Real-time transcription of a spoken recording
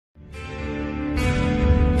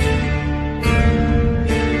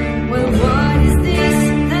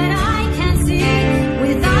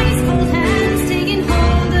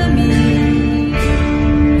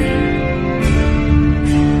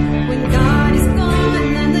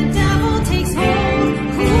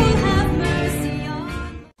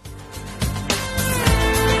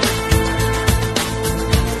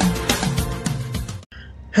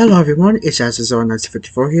Hello everyone, it's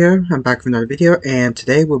Azazor1954 here. I'm back with another video, and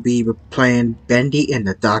today we'll be playing Bendy in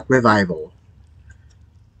the Dark Revival.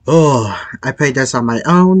 Oh, I played this on my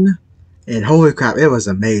own, and holy crap, it was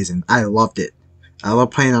amazing. I loved it. I love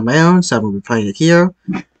playing on my own, so I'm going to be playing it here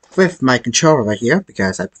with my controller right here,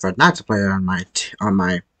 because I prefer not to play it on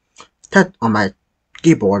my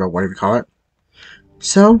keyboard or whatever you call it.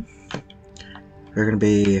 So, we're going to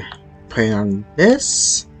be playing on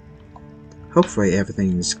this. Hopefully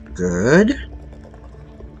everything's good. I'm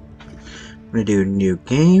gonna do a new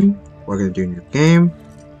game. We're gonna do a new game.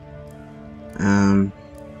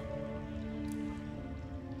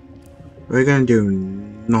 We're gonna do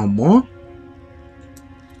normal.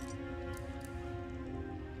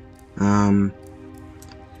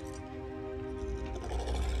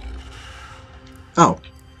 Oh,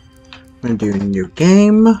 we're gonna do a new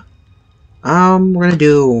game. We're gonna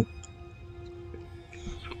do.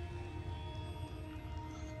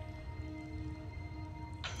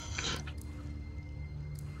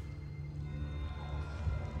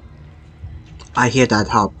 I hear that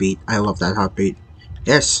heartbeat. I love that heartbeat.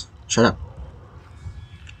 Yes, shut up.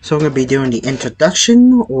 So we're gonna be doing the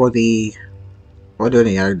introduction or doing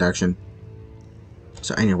the introduction.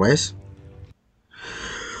 So anyways.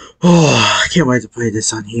 Oh, I can't wait to play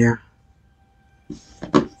this on here.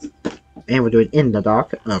 And we're doing in the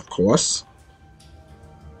dark, of course.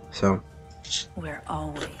 So we're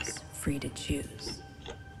always free to choose.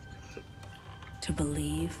 To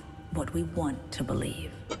believe what we want to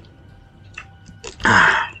believe.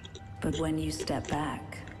 But when you step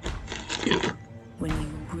back, when you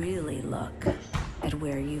really look at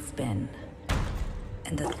where you've been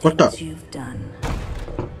and the things you've done,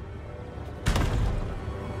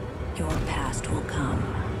 your past will come.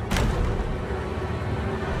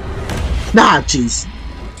 Nah, jeez.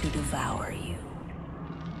 To devour you.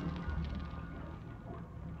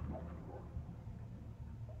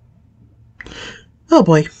 Oh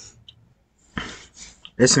boy.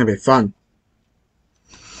 This is gonna be fun.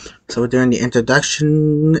 So we're doing the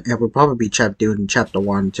introduction, and we'll probably be doing chapter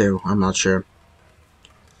 1 too. I'm not sure.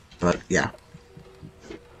 But yeah.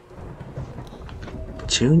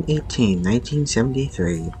 June 18,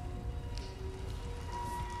 1973.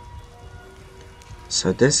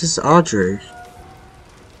 So this is Audrey.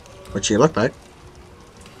 What she look like.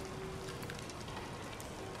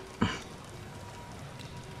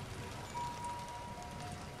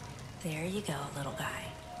 There you go, little guy.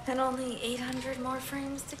 And only 800 more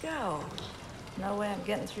frames to go. No way I'm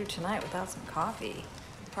getting through tonight without some coffee.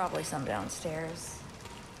 Probably some downstairs.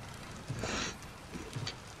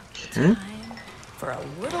 Okay. Time for a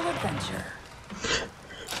little adventure.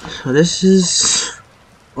 So this is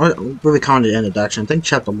what we call the introduction. I think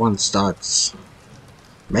chapter 1 starts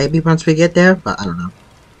maybe once we get there, but I don't know.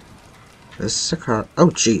 This is a car. Oh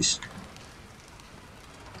jeez.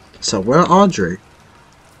 So we're Audrey.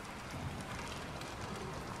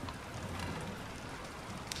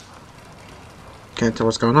 Can't tell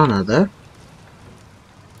what's going on out there.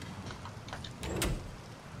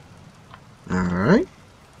 Alright.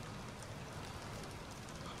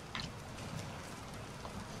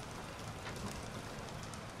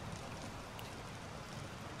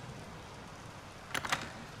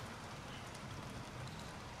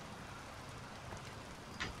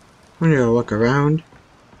 I'm gonna look around.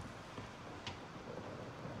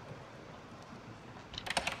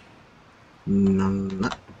 No,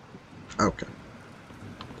 not. Okay.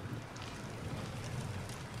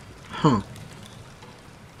 Huh.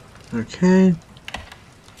 Okay.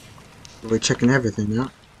 We're checking everything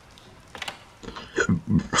out.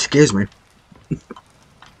 Excuse me.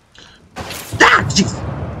 Ah, jeez.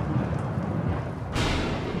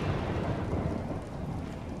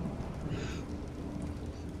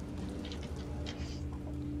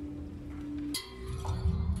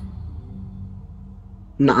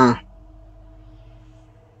 Nuh-uh.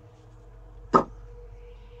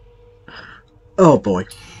 Oh boy.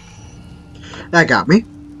 That got me.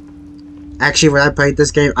 Actually, when I played this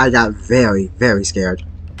game, I got very, very scared.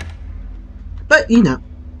 But, you know.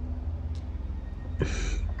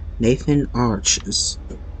 Nathan Arches.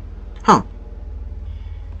 Huh.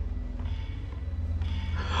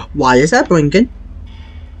 Why is that blinking?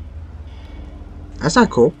 That's not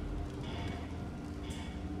cool.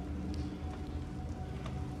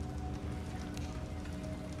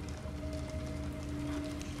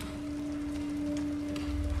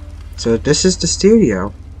 So this is the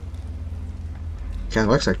studio. Kinda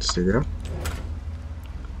looks like the studio.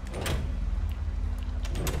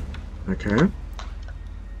 Okay.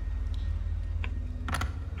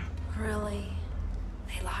 Really?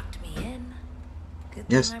 They locked me in? Good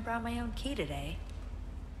Yes. thing I brought my own key today.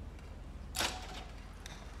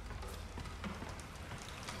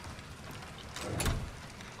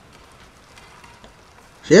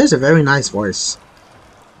 She has a very nice voice.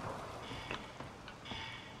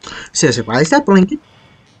 Seriously, why is that blinking?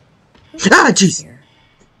 Ah, jeez.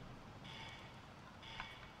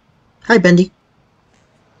 Hi, Bendy.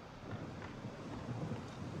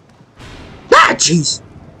 Ah, jeez.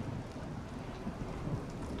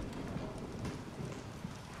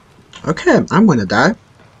 Okay, I'm gonna die.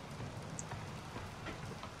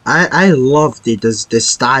 I love this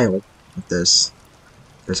style of this.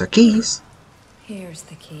 There's our keys. Here's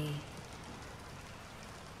the key.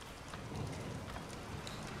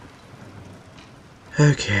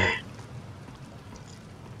 Okay.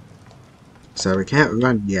 So we can't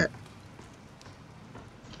run yet.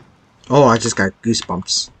 Oh, I just got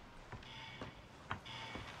goosebumps.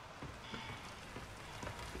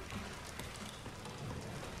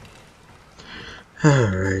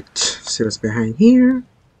 Alright. See what's behind here.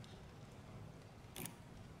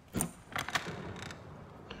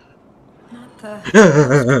 Not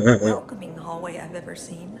the most welcoming hallway I've ever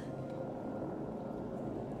seen.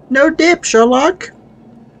 No dip, Sherlock.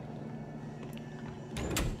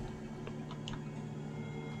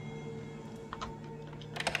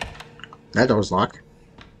 That door's locked.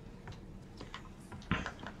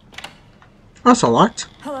 Also locked.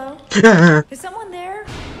 Hello? Is someone there?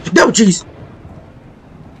 No, jeez.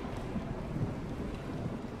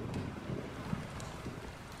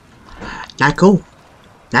 Not cool.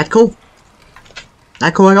 Not cool.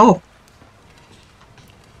 Not cool at all.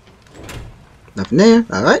 Nothing there.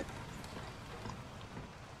 Alright.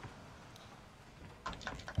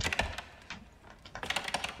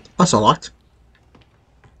 Also locked.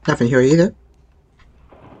 Nothing here either.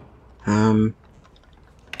 Nothing.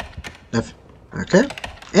 Okay.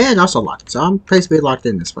 And also locked. So I'm basically locked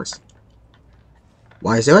in this place.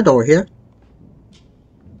 Why is there a door here?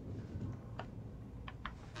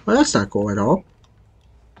 Well, that's not cool at all.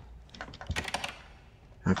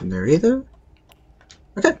 Nothing there either.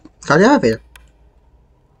 Okay. Call the elevator.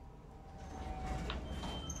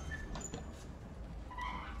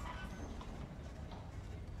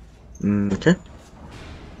 Okay.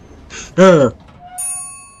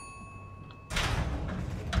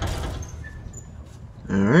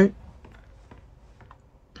 Alright.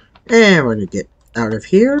 And we're gonna get out of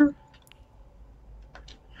here.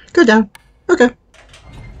 Go down. Okay.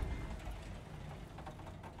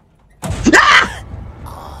 Ah!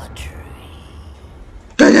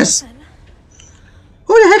 Goodness!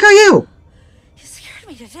 Who the heck are you? You scared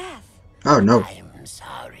me to death. Oh no. I'm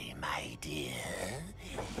sorry, my dear.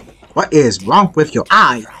 What is wrong with your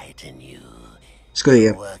eye? Frighten you. Screw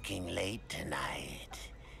you. Working late tonight.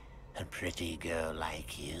 A pretty girl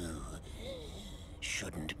like you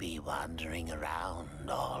shouldn't be wandering around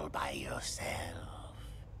all by yourself.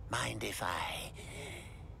 Mind if I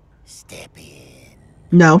step in?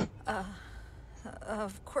 No.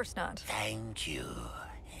 Of course not. Thank you,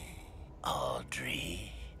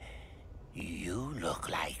 Audrey. You look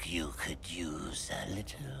like you could use a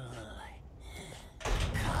little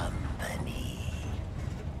company.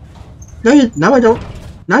 No, I don't.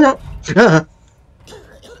 No, I don't.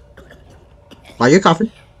 Why are you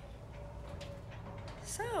coughing?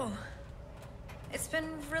 So, it's been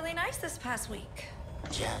really nice this past week.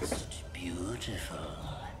 Just beautiful.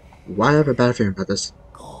 Why do I have a bad feeling about this?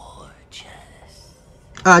 Gorgeous.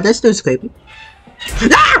 That's no scraping.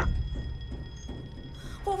 Ah!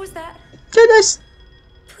 What was that? Goodness!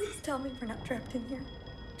 Please tell me we're not trapped in here.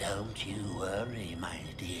 Don't you worry, my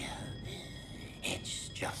dear. It's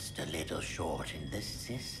just a little short in the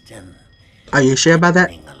system. Are you sure about that?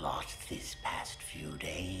 Happening a lot this past few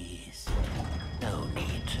days. No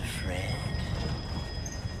need to fret.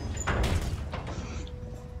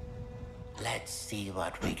 Let's see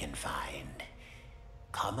what we can find.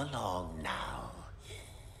 Come along now.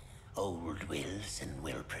 Old Wilson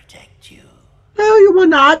will protect you. No, you will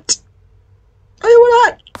not. No, you will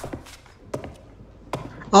not.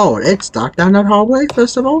 Oh, it's dark down that hallway,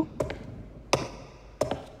 first of all.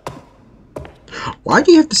 Why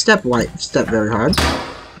do you have to step very hard?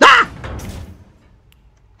 Ah!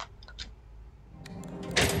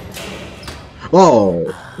 Whoa,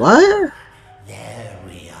 what? There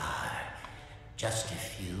we are. Just a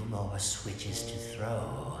few more switches to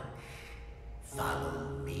throw. Follow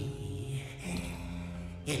me.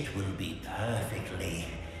 It will be perfectly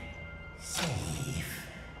safe.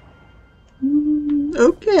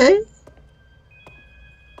 Okay.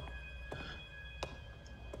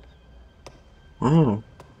 Oh.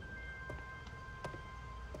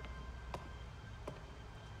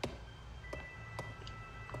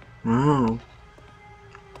 Oh.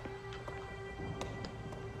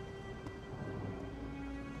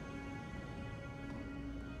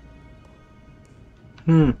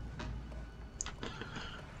 Hmm.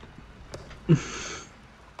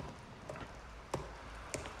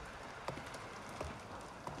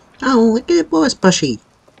 Oh, look at it, boy's bushy.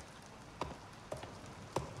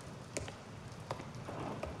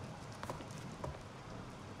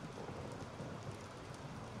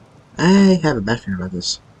 I have a bad feeling about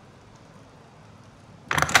this.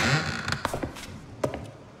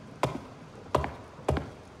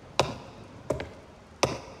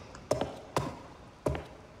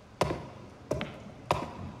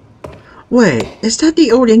 Wait, is that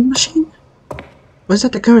the old ink machine? Or is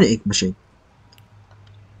that the current ink machine?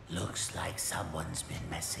 Looks like someone's been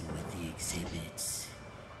messing with the exhibits.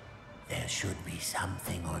 There should be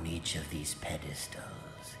something on each of these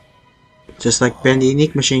pedestals. Just like Bendy and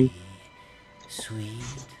ink machine.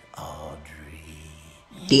 Sweet Audrey.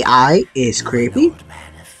 The eye is Do an creepy. old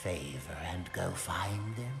man a favor and go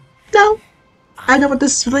find them. No, I know what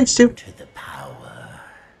this relates to. To the power.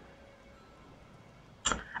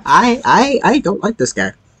 I don't like this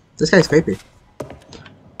guy. This guy's creepy.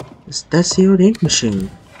 That's the old ink machine.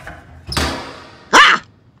 Ah!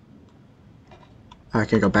 I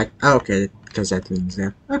can go back. Oh, okay, because that thing's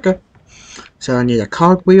there. Okay. So I need a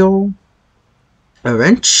cogwheel, a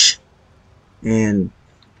wrench, and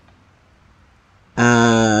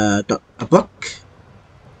a book.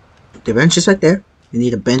 The wrench is right there. You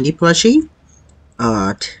need a Bendy plushie,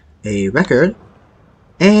 a record,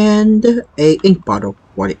 and a ink bottle.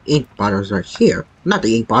 Well, the ink bottle is right here. Not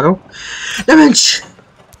the ink bottle. The wrench!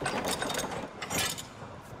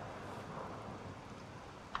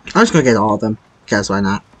 I'm just gonna get all of them, because why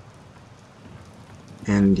not?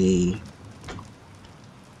 And the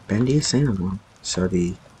Bendy is saying one. So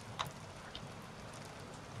the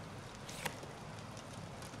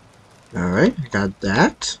alright, I got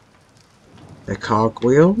that. The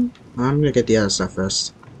cogwheel. I'm gonna get the other stuff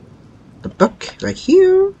first. The book right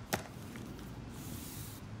here.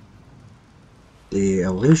 The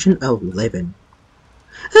illusion of living.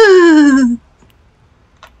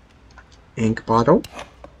 Ink bottle.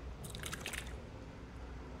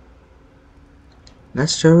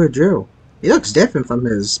 That's Joey Drew. He looks different from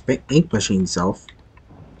his ink machine self.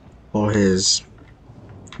 Or his...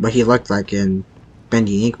 what he looked like in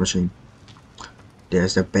Bendy Ink Machine.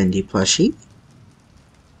 There's the Bendy plushie.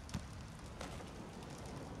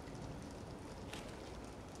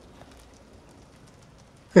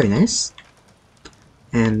 Very nice.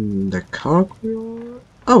 And the cogwheel...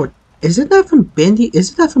 oh, isn't that from Bendy?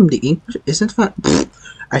 Isn't that from the ink... isn't that...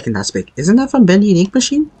 I cannot speak. Isn't that from Bendy Ink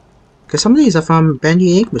Machine? Because some of these are from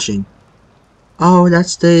Bendy Ink Machine. Oh,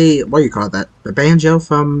 that's the... what do you call that? The banjo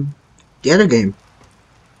from the other game.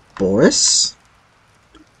 Boris?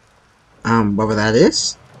 Whatever that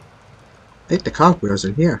is. I think the cogwheel's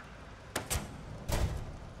in here.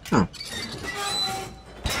 Oh.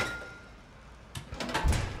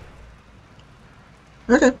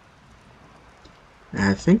 Okay.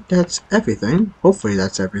 I think that's everything. Hopefully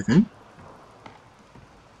that's everything.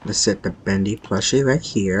 Let's set the Bendy plushie right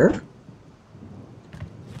here.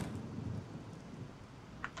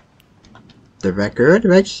 The record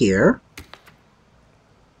right here.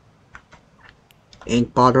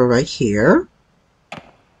 Ink bottle right here.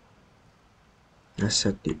 Let's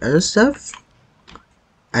set the other stuff.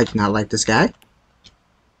 I do not like this guy.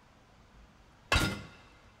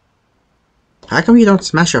 How come you don't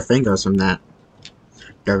smash your fingers from that?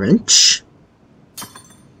 The wrench.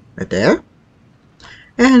 Right there.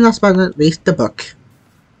 And last but not least, the book.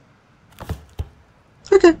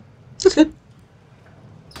 Okay, that's good.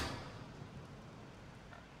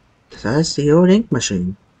 So that's the old ink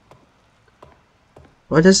machine.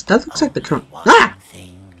 Well, that looks like the current... ah!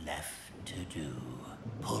 Thing left to do.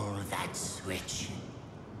 Pull that switch.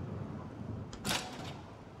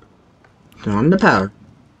 Turn on the power.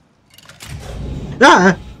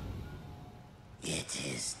 Ah! It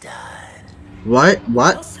is done. What?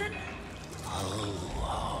 Wilson?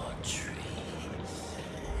 Oh, Audrey.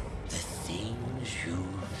 The things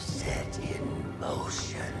you've set in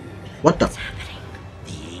motion. What the? What's happening?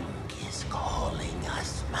 The ink is calling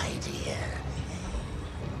us, my dear.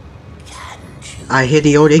 Can't you? I hear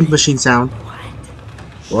the old ink machine sound. What?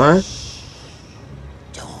 What?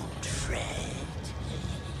 Don't fret.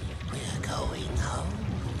 We're going home.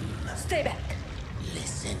 Stay back.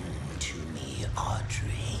 Listen to me,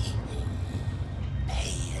 Audrey.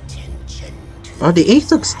 Pay attention to Oh, the ink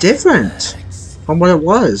looks different words, from what it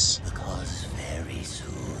was. because very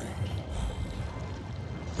soon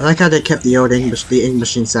I like how they kept the old ink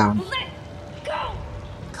machine sound. Let go!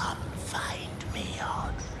 come find me,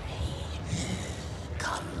 Audrey.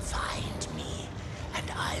 Come find me,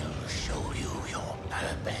 and I'll show you your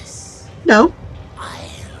purpose. No. I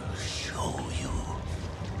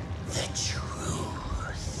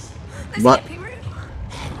What? can't be real.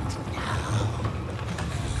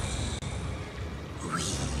 We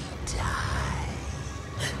die.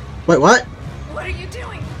 Wait, what? What are you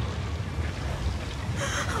doing?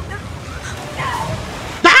 Oh no.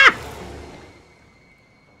 Ah!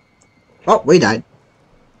 Oh, we died.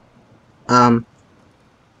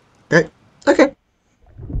 Okay. Okay.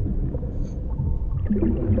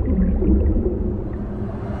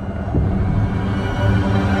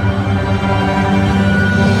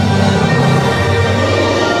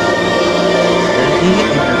 Bendy in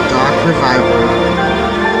the Dark Revival.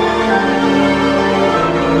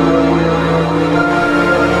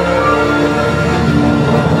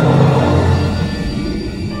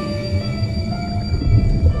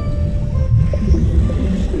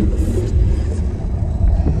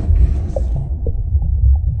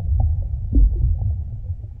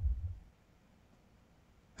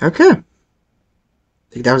 Okay. I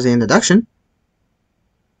think that was the introduction.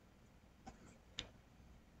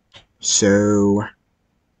 So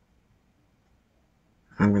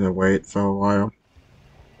I'm gonna wait for a while.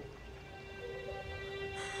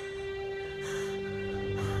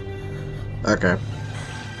 Okay.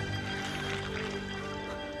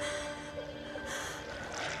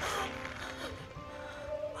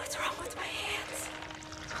 What's wrong with my hands?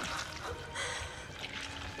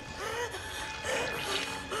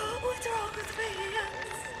 What's wrong with my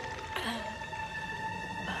hands?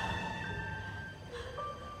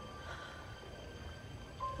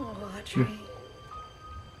 Oh, Audrey.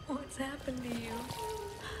 What's happened to you?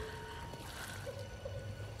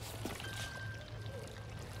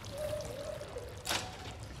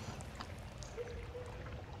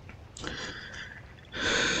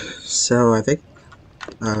 So I think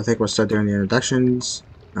we'll start doing the introductions.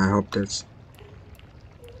 I hope that's.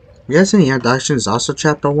 You guys any introductions also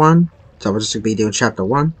chapter 1? So we'll just be doing chapter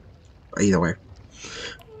 1. Or either way.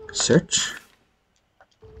 Search.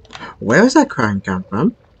 Where is that crying come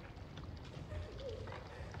from?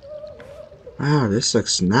 Wow, this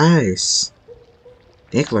looks nice.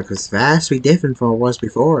 It looks vastly different from what it was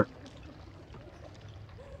before.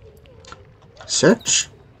 Search.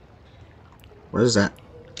 What is that?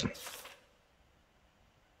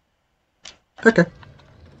 Okay.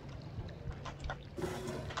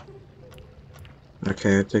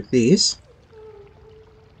 Okay, I'll take these.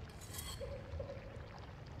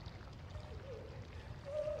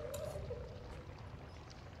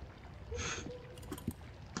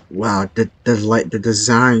 Wow, the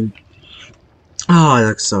design. Oh, it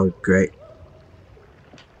looks so great.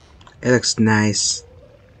 It looks nice.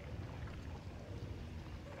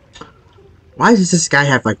 Why does this guy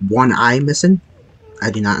have like one eye missing?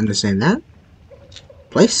 I do not understand that.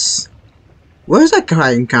 Place? Where does that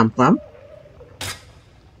guy come from?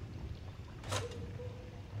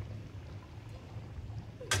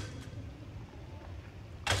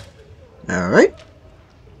 Alright.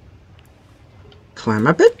 Climb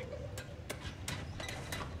up it.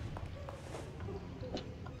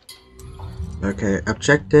 Okay,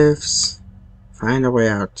 objectives. Find a way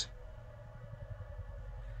out.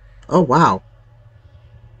 Oh, wow.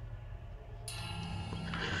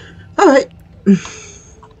 Alright. I'm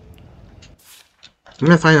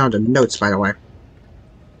gonna find out the notes, by the way.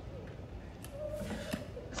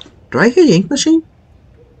 Do I hear the ink machine?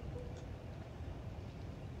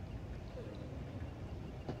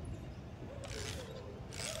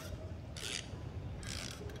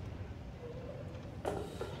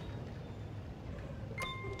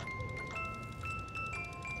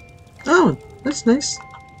 Oh, that's nice.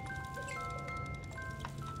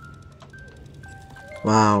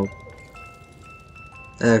 Wow.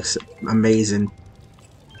 That looks amazing.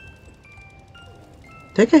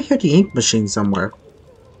 I think I hear the ink machine somewhere.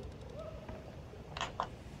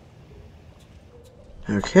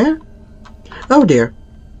 Okay. Oh dear.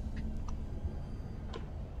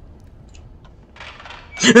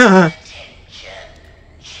 Attention,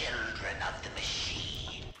 children of the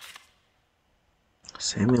machine.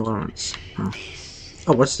 Sammy Lawrence. Huh. This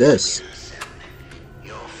Oh, what's this? Wilson,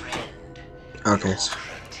 your friend, Okay. your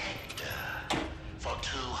protector. For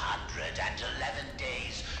 211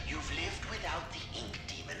 days, you've lived without the ink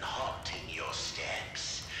demon haunting your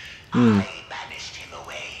steps. I banished him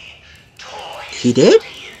away, tore his He did? body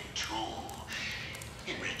in two.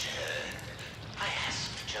 In return, I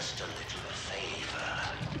asked just a little favor.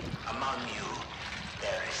 Among you,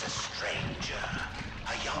 there is a stranger,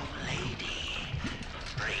 a young lady.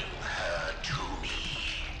 Bring her to me.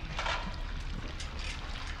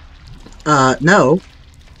 No.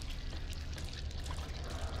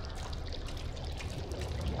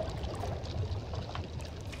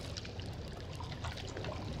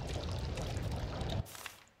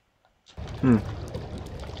 Hmm.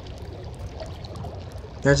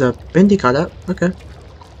 There's a Bendy cutout. Okay.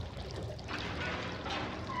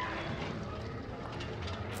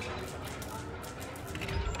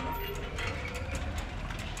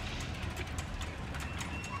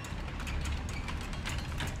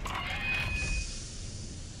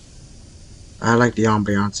 I like the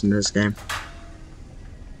ambiance in this game.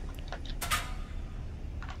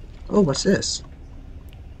 Oh, what's this?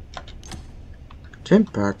 Gem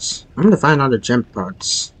parts. I'm gonna find all the gem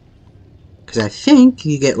parts. Because I think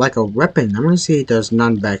you get like a weapon. I'm gonna see if there's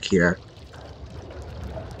none back here.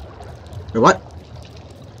 Wait, what?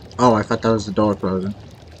 Oh, I thought that was the door closing.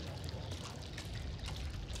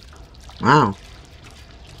 Wow.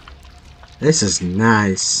 This is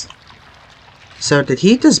nice. So did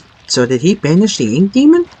he banish the ink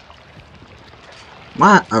demon?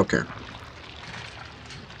 What? Okay.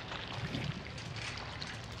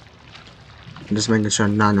 I'm just making sure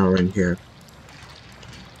none are in here.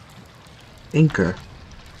 Inker.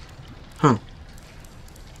 Huh.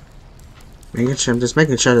 I'm just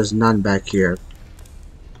making sure there's none back here.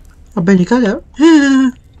 Oh, Bendy cut out.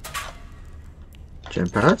 Gem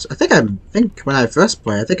parts. I think when I first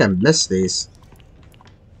played, I think I missed these.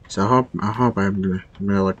 So I hope I'm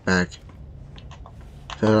gonna look back.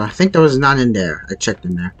 So I think there was none in there. I checked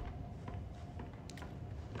in there.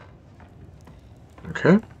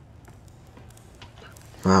 Okay.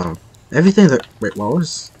 Wow. Everything that wait, what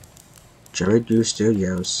was Jerry Do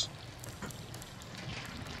Studios?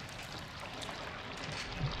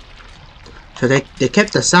 So they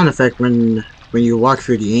kept the sound effect when you walk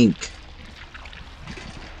through the ink.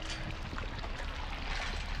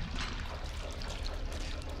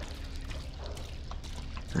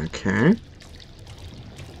 Okay.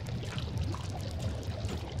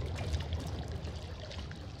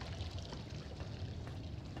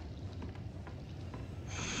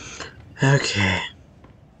 Okay.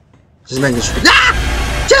 Just making sure.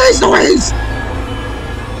 Ah! Jeez Louise!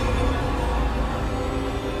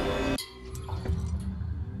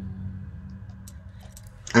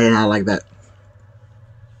 I did not like that.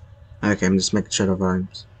 Okay, I'm just making sure the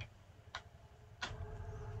volumes.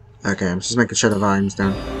 Okay, I'm just making sure the volume's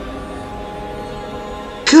down.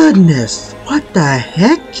 Goodness! What the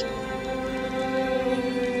heck?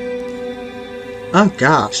 Oh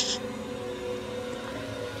gosh.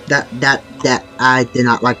 That I did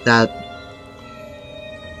not like that.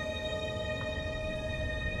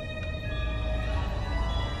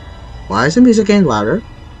 Why is the music getting louder?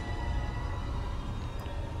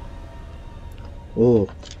 Oh,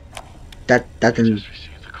 that didn't. Just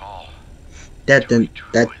received the call. That didn't.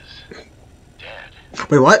 That. Is dead.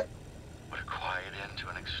 Wait, what? What a quiet end to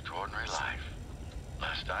an extraordinary life.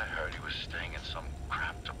 Last I heard, he was staying in some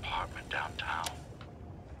cramped apartment downtown.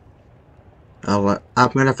 Oh, what?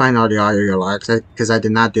 I'm gonna find all the audio logs because I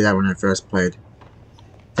did not do that when I first played.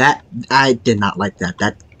 That I did not like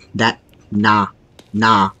that. Nah.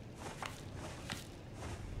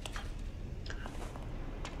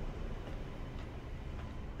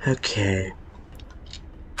 Okay.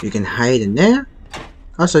 You can hide in there.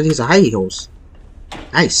 Also, these are hidey holes.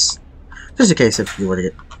 Nice. Just in case if you were to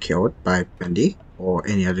get killed by Bendy or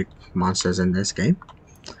any other monsters in this game.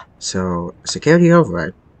 So, security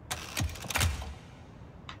override.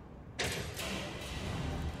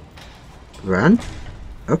 Run?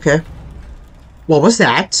 Okay. What was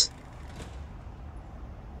that?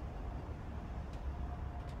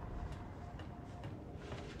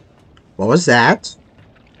 What was that?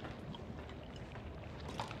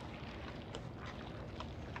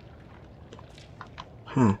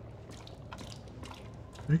 Huh.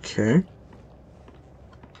 Okay.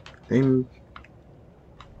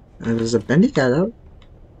 There's a Bendy cat out.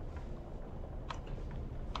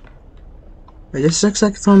 Wait, this looks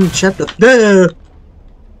like from chapter.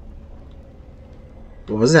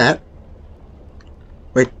 What was that?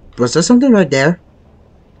 Wait, was there something right there?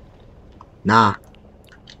 Nah.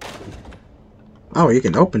 Oh, you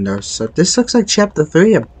can open those. So this looks like chapter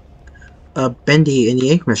 3 of Bendy in the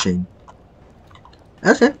ink machine.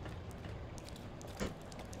 Okay.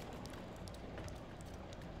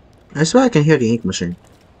 I swear I can hear the ink machine.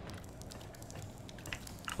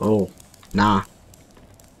 Oh, nah.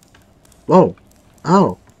 Whoa.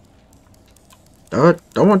 Oh.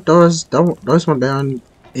 Don't want those one down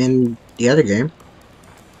in the other game.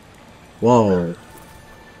 Whoa.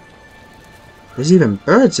 There's even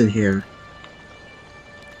birds in here.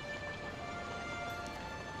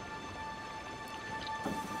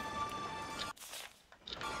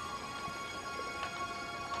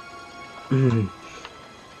 Hmm.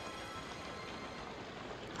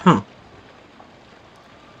 Huh.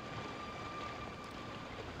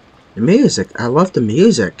 The music. I love the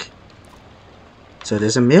music. So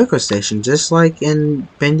there's a miracle station, just like in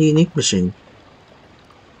Bendy and Ink Machine.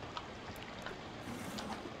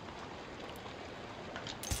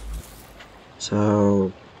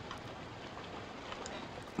 So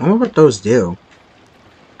I wonder what those do.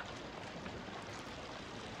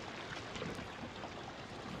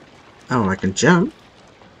 Oh, I can jump.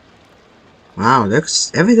 Wow,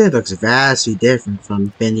 everything looks vastly different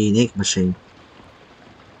from Bendy and Ink Machine.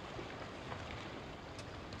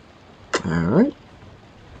 Alright.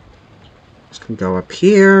 Just gonna go up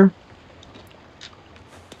here.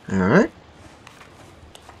 Alright.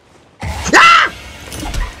 Ah!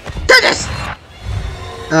 Goodness!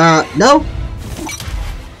 No.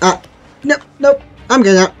 Nope, nope. I'm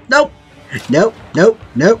getting out. Nope. Nope, nope,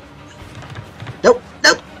 nope. Nope,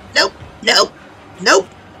 nope, nope, nope, nope.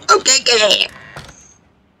 Okay, get out of here.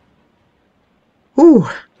 Ooh.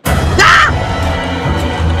 Ah!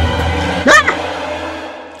 Ah!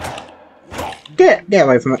 Get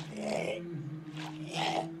away from it.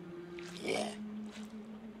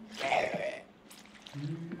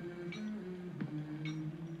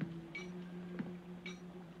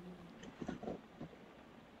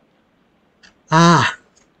 Ah.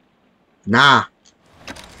 Nah.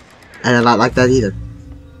 I did not like that either.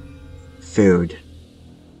 Food.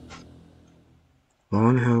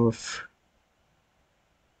 Long health.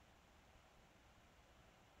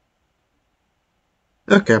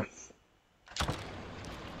 Okay.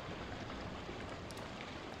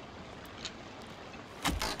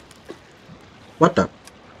 What the?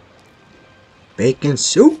 Bacon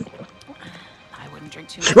soup? I wouldn't drink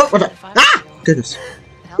too much What the? if I Ah! were you. Goodness.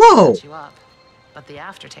 It helps Whoa! set you up, but the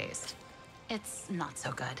aftertaste, it's not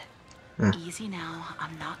so good. Easy now.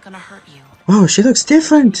 I'm not gonna hurt you. Whoa, she looks You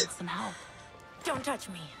different. need some help. Don't touch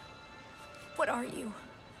me. What are you?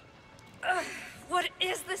 Ugh, what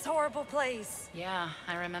is this horrible place? Yeah,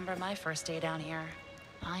 I remember my first day down here.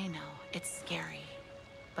 I know, it's scary.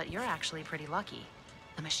 But you're actually pretty lucky.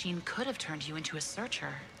 The machine could have turned you into a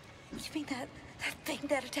searcher. You mean that thing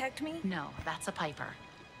that attacked me? No, that's a Piper.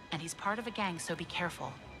 And he's part of a gang, so be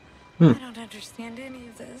careful. I don't understand any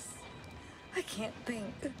of this. I can't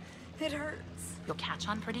think. It hurts. You'll catch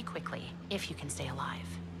on pretty quickly, if you can stay alive.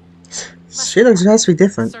 She looks vastly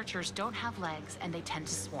different. Searchers don't have legs, and they tend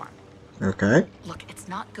to swarm. Okay. Look, it's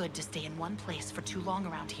not good to stay in one place for too long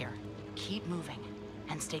around here. Keep moving,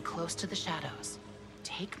 and stay close to the shadows.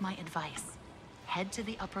 Take my advice. Head to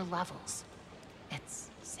the upper levels. It's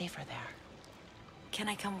safer there. Can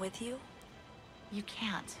I come with you? You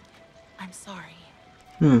can't. I'm sorry.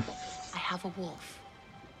 Hmm. I have a wolf.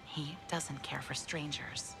 He doesn't care for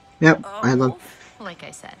strangers. Yep. I love. Like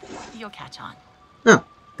I said, you'll catch on. Oh.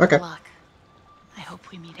 Okay. Good luck. I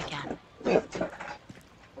hope we meet again.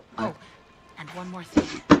 Oh, and one more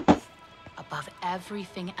thing. Above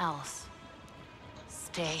everything else,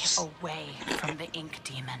 stay away from the ink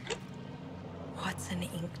demon. What's an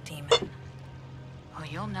ink demon? Well,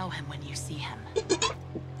 you'll know him when you see him.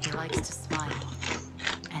 He likes to smile,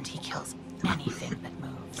 and he kills anything that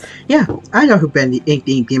moves. Yeah, I know who Bendy Ink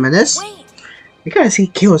Demon is. Wait! Because he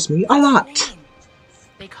kills me a lot. Name?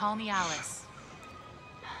 They call me Alice.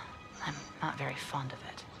 I'm not very fond of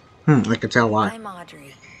it. I can tell why. I'm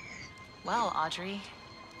Audrey. Well, Audrey,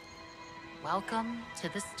 welcome to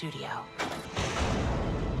the studio.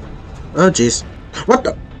 Oh, jeez. What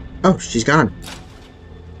the? Oh, she's gone.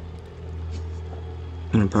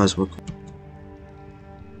 Impossible.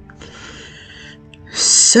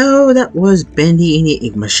 So that was Bendy in the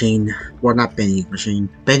Ink Machine. Well, not Bendy Ink Machine.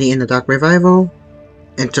 Bendy in the Dark Revival.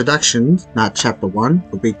 Introduction, not Chapter 1.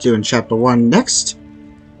 We'll be doing Chapter 1 next.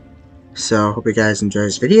 So, hope you guys enjoy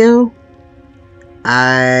this video.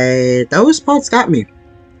 Those parts got me.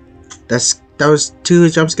 Those 3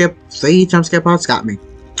 jump scare parts got me.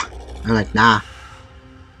 I'm like, nah.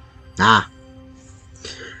 Nah.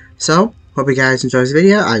 So, hope you guys enjoy this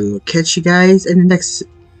video. I will catch you guys in the next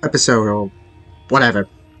episode or whatever.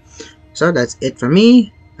 So, that's it for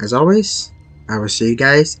me. As always, I will see you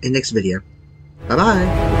guys in the next video.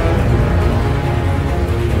 Bye-bye.